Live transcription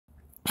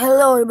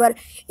Hello everybody,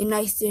 in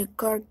Nice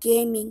Car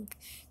Gaming.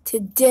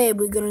 Today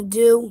we're gonna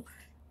do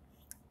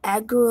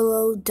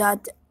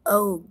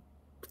Agrilo.o,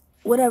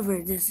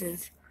 whatever this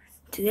is.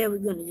 Today we're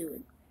gonna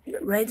do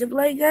it. Ready to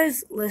play,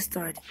 guys? Let's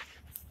start.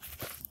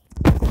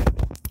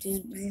 This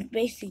is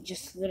basically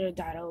just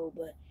Slither.o,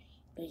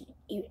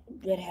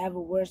 but have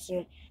a worse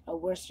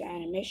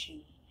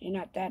animation. They're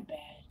not that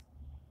bad.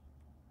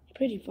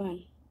 Pretty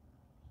fun.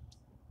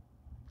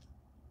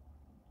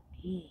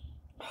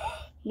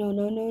 No,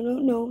 no, no, no,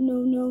 no, no,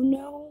 no,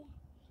 no.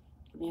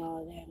 Give me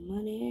all that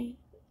money.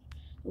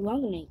 Ooh,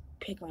 I'm gonna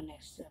pick on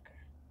that sucker.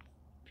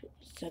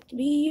 Suck to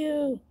be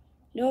you.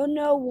 No,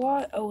 no,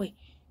 what? Oh, wait.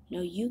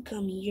 No, you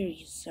come here,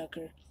 you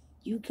sucker.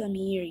 You come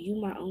here. You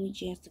my only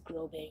chance to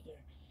grow bigger.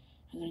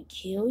 I'm gonna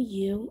kill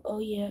you. Oh,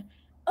 yeah.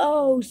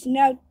 Oh,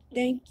 snap.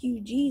 Thank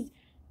you, jeez.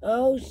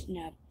 Oh,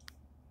 snap.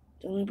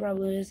 The only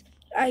problem is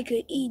I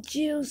could eat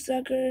you,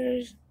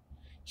 suckers.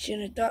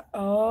 Shouldn't have thought.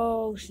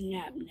 Oh,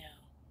 snap, no.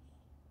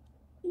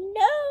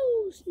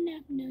 No,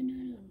 snap, no, no,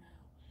 no, no.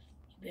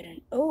 You better.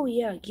 Oh,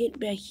 yeah, get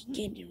back.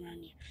 Get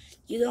around here.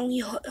 You're the only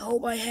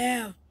hope I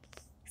have.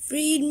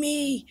 Feed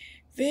me!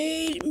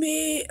 Feed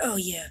me! Oh,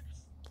 yeah.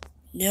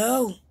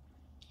 No.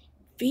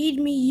 Feed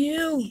me,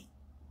 you!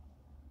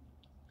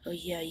 Oh,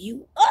 yeah,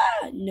 you.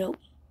 Ah! Nope.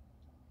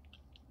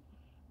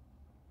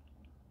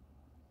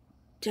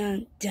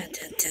 Dun, dun,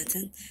 dun, dun,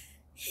 dun.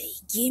 Hey,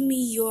 give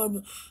me your.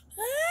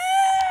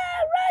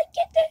 Ah! Right,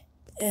 get that.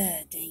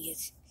 Ah, dang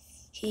it.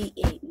 He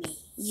ate me.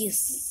 You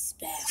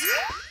bastard.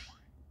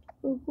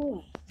 Oh,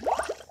 cool.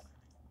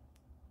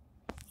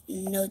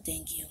 No,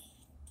 thank you.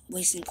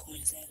 Wasting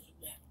coins.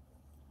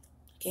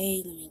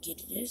 Okay, let me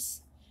get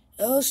this.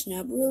 Oh,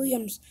 snap. Really?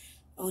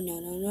 Oh, no,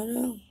 no, no,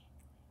 no.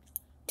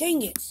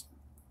 Dang it.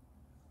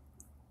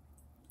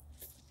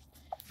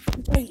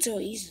 I'm playing so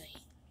easily.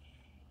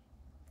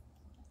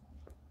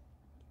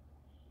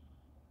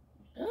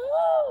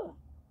 Oh,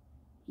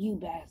 you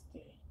bastard.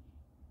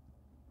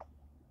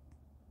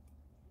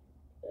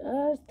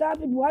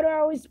 Stop it. Why do I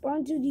always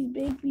spawn to these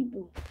big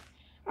people?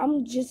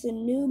 I'm just a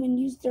noob and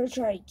you start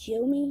trying to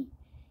kill me?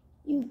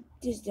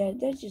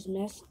 That's just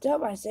messed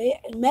up, I say.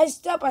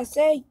 Messed up, I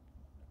say.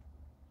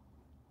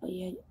 Oh,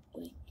 yeah.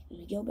 Wait, let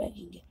me go back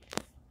and get.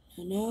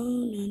 No,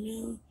 no,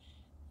 no.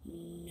 No,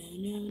 no,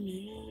 no,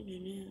 no, no,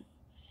 no.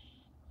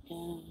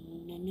 No,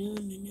 no, no, no,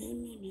 no,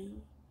 no, no.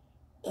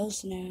 Oh,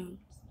 snap.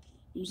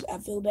 I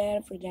feel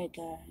bad for that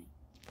guy.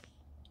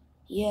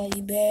 Yeah,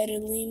 you better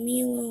leave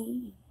me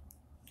alone.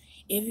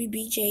 If you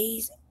be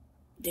chased,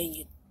 then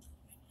you.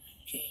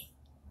 Okay.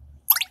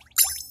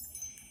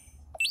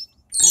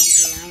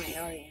 I'm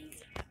already.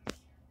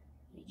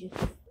 Just.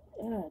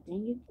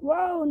 Dang it.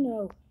 Whoa,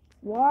 no.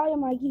 Why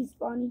am I keep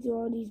spawning to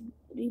all these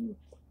people?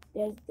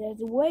 There's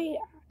a way.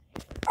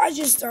 I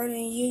just started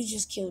and you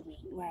just killed me.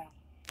 Wow.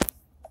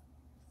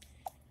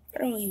 I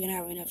don't even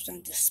have enough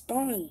time to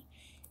spawn.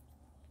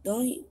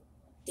 The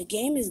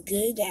game is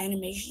good. The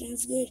animation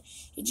is good.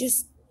 It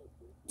just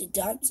the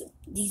dots.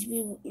 These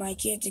people, my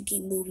character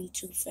keep moving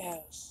too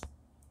fast.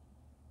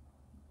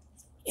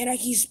 And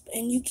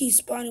you keep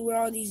spawning where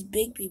all these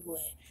big people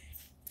at.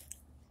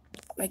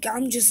 Like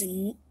I'm just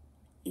a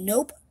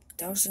nope.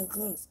 That was so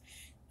close.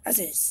 I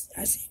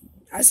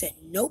said,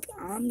 nope.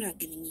 I'm not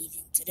getting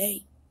anything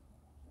today.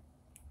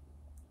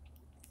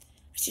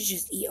 I should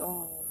just eat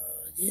all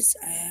this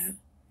I have.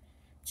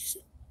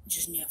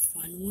 Just need a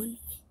fun one.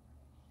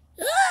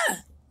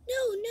 Ah!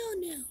 No.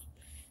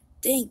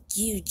 Thank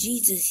you,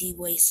 Jesus. He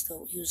was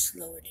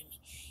slower than me.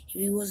 If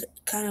he was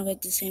kind of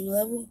at the same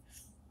level,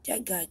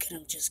 that guy could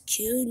have just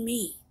killed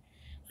me.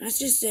 When I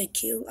just said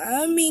kill,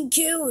 I mean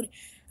killed.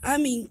 I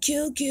mean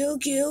kill.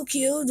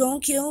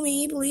 Don't kill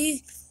me,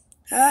 please.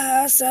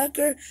 Ha,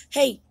 sucker.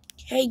 Hey,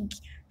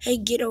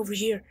 get over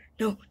here.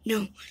 No,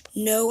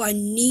 I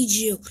need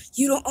you.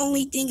 You the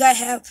only thing I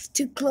have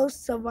to close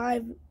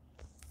survive.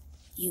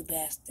 You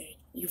bastard.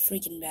 You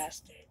freaking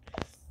bastard.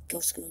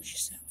 Go school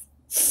yourself.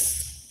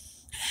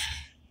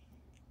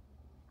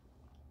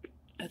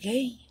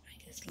 Okay?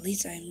 I guess at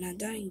least I'm not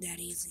dying that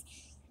easy.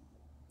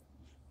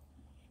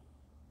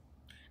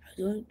 I'm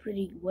doing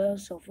pretty well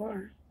so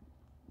far.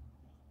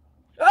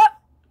 Ah!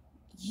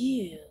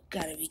 You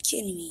gotta be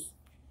kidding me.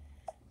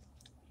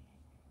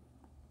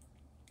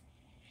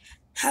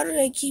 How do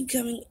they keep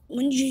coming?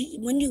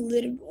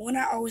 When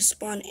I always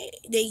spawn,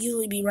 they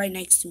usually be right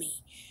next to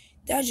me.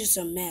 That's just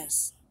a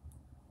mess.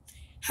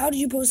 How do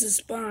you supposed to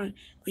spawn,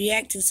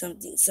 react to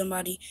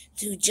somebody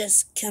to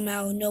just come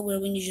out of nowhere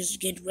when you just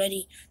get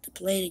ready to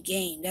play the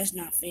game? That's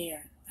not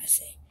fair, I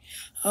say.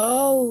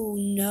 Oh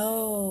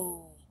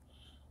no.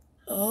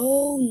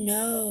 Oh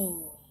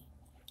no.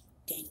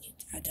 Dang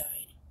it, I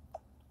died.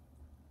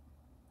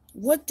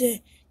 What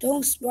the?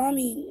 Don't spawn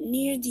me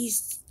near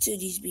these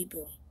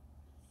people.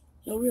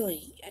 No,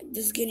 really,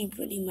 this is getting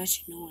pretty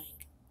much annoying.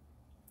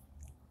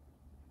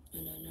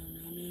 No.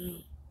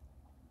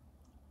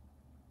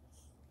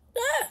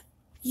 Ah!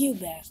 You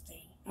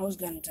bastard. I was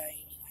gonna die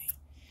anyway.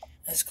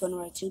 That's gonna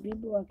write two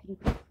people.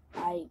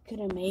 I could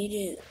have made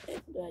it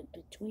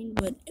between,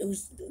 but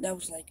that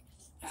was like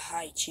a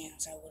high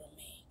chance I would have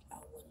made.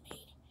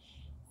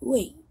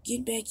 Wait,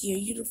 get back here.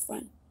 You the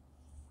front.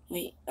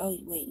 Wait, oh,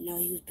 wait, no,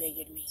 he was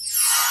bigger than me.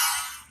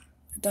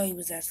 I thought he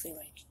was actually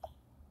like...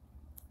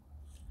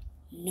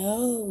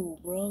 No,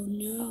 bro,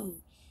 no.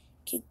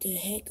 Get the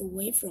heck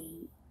away from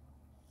me.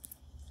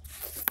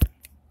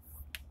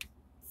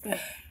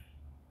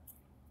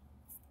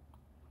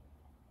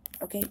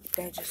 Okay,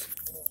 that just...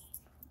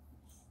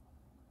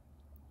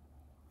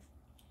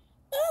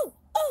 Oh,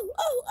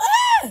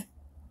 ah!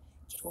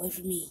 Get away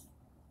from me.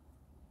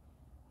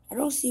 I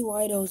don't see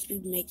why those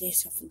people make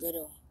themselves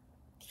little.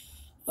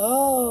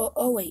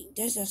 Oh, wait,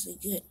 that's actually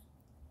good.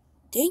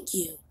 Thank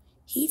you.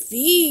 He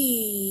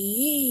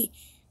feeding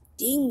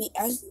me.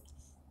 I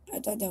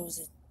thought that was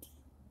a...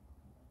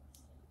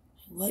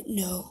 What?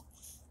 No.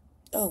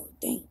 Oh,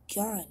 thank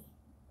God.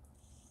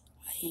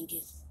 I didn't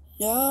get...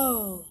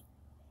 No.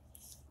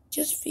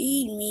 Just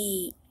feed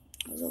me.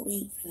 I was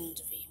waiting for them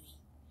to feed me.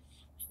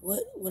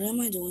 What am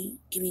I doing?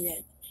 Give me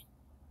that.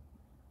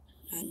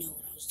 I know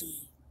what I was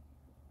doing.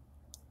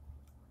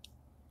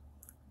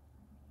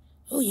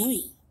 Oh,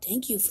 yummy.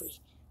 Thank you for...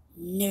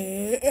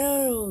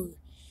 No.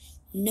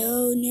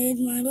 No, nerd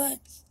my butt.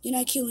 You're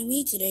not killing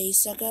me today,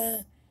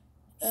 sucker.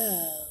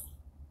 Oh.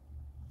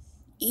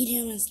 Eat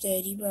him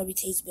instead. He probably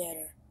tastes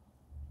better.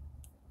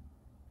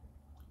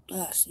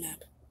 Ah,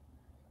 snap.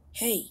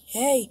 Hey.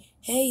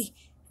 I'd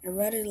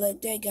rather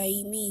let that guy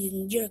eat me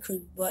than your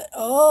creepy butt.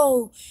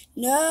 Oh,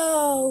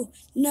 no.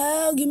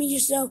 Give me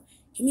yourself.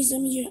 Give me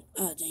some of your...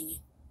 Oh, dang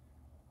it.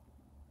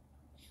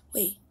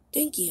 Wait,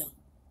 thank you.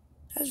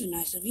 That's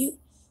nice of you.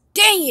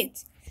 Dang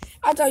it!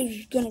 I thought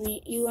you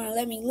were gonna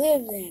let me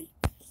live then.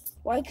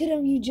 Why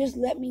couldn't you just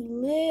let me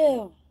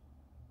live?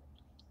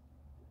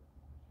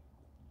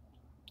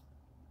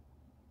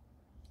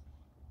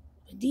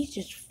 But these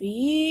just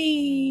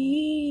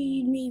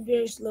feed me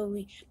very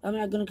slowly. I'm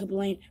not gonna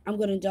complain. I'm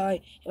gonna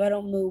die if I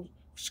don't move.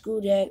 Screw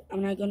that.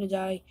 I'm not gonna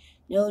die.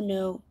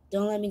 No.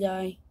 Don't let me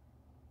die.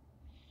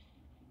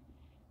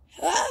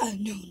 Ah,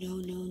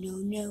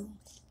 no.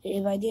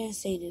 If I didn't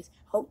say this,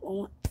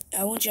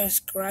 I want you to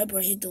subscribe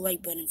or hit the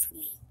like button for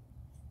me.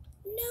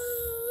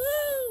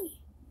 No!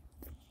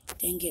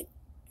 Dang it.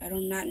 I do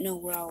not know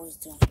what I was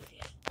doing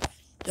here.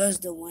 That was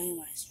the one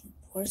I was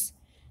forced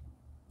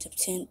to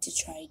pretend to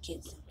try to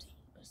get something.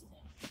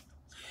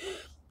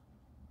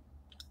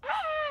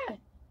 Ah!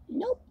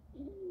 Nope.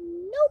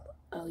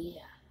 Oh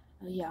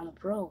yeah, I'm a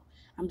pro.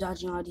 I'm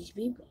dodging all these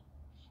people.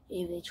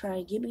 If they try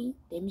to get me,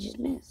 they just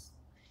miss.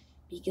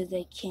 Because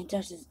they can't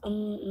touch this.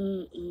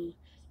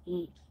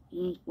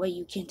 Wait,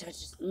 you can't touch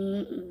this.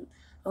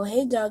 Oh,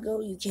 hey, doggo,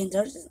 you can't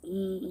touch this.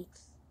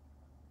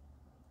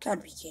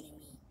 Gotta be kidding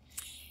me.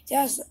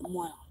 That's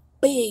one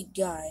big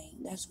guy.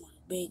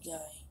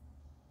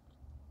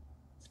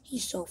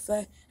 He's so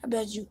fat. I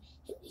bet you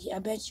his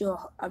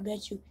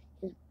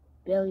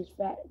belly's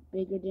fat,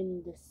 bigger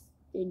than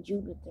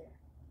Jupiter.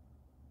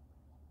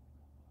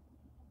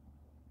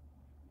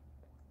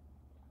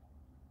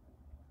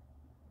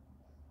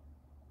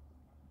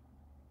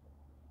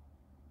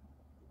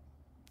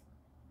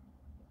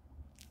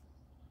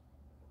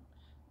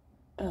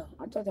 Oh,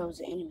 I thought that was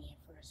an enemy at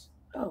first.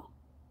 Oh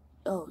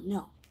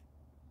no.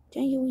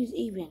 Dang it, we was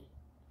even.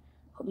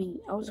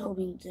 I was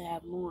hoping to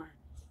have more.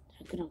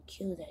 I couldn't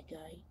kill that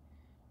guy.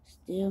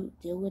 Still,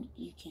 deal with it.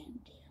 You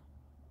can't deal.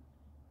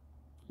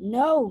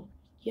 No!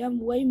 You have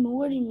way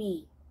more than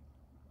me.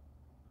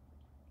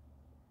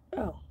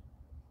 Oh.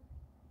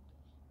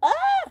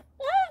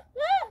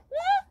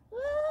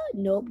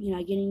 Nope, you're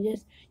not getting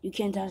this. You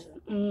can't touch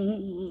it.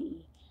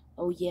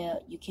 Oh yeah,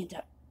 you can't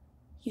touch.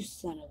 You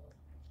son of a...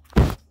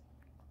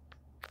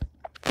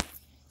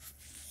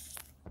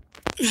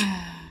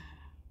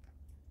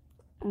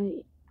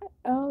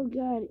 Oh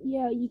God,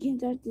 yeah, you can't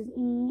touch this.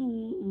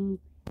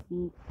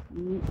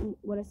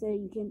 What I said,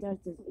 you can't touch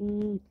this.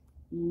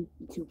 You're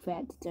too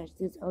fat to touch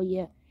this. Oh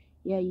yeah,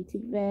 you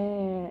too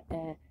fat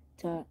to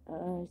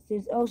touch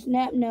this. Oh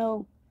snap,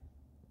 no.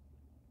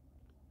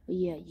 Oh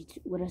yeah,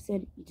 what I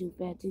said, you too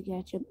fat to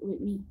catch up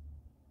with me.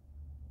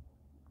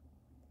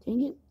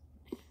 Dang it.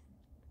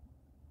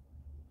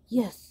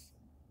 Yes.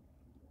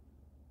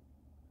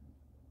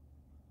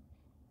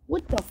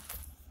 What the?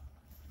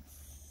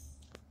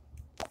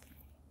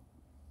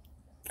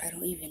 I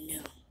don't even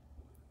know.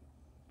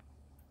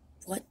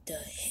 What the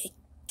heck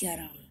got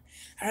on?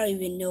 I don't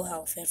even know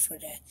how I felt for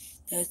that.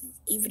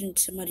 Even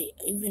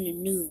a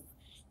noob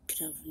could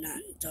have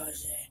not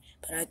dodged that.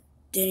 But I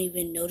didn't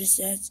even notice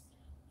that.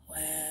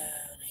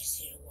 Wow, nice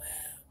here.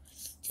 Wow.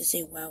 Just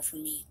say wow for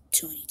me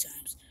 20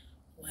 times.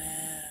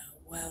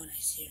 Wow,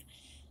 nice here.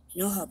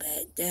 You know how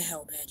bad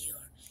you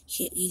are.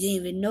 You didn't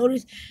even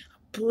notice.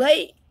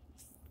 Play.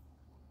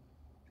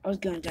 I was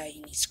gonna die.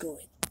 You need to screw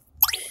it.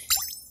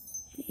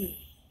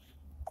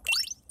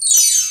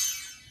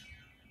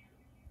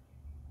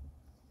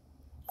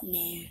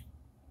 Nah.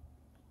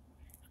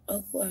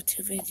 Oh, well,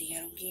 250. I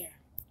don't care.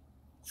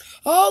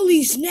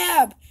 Holy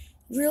snap!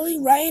 Really?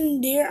 Right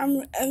in there?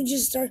 I'm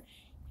just start.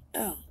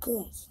 Oh,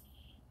 cool.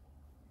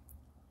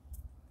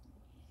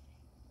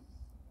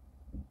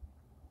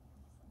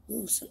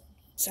 Ooh,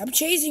 stop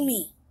chasing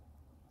me.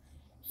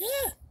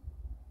 Ah.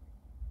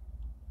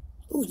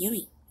 Ooh,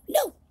 yummy.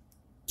 No.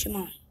 Come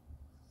on.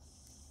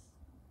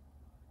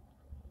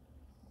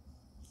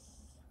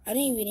 I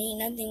didn't even eat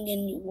nothing,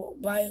 and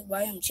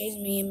why I'm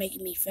chasing me and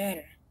making me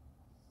fatter?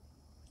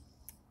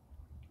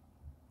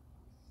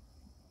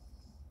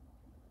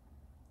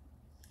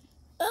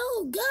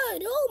 Oh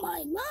God! Oh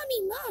my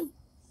mom!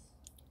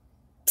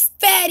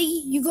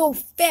 Fatty, you go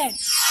fat.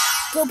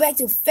 Go back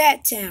to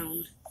Fat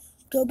Town.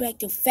 Go back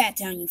to Fat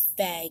Town, you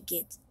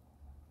faggot.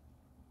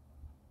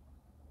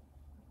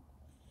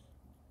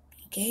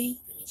 Okay,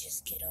 let me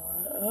just get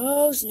all.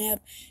 Oh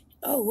snap!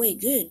 Oh wait,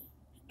 good.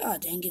 Oh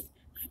dang it,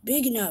 not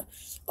big enough.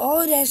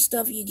 All that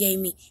stuff you gave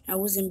me, I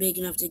wasn't big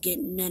enough to get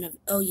none of.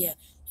 Oh yeah.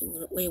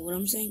 Wait, what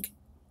I'm saying?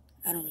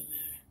 I don't remember.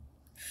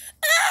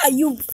 Ah, you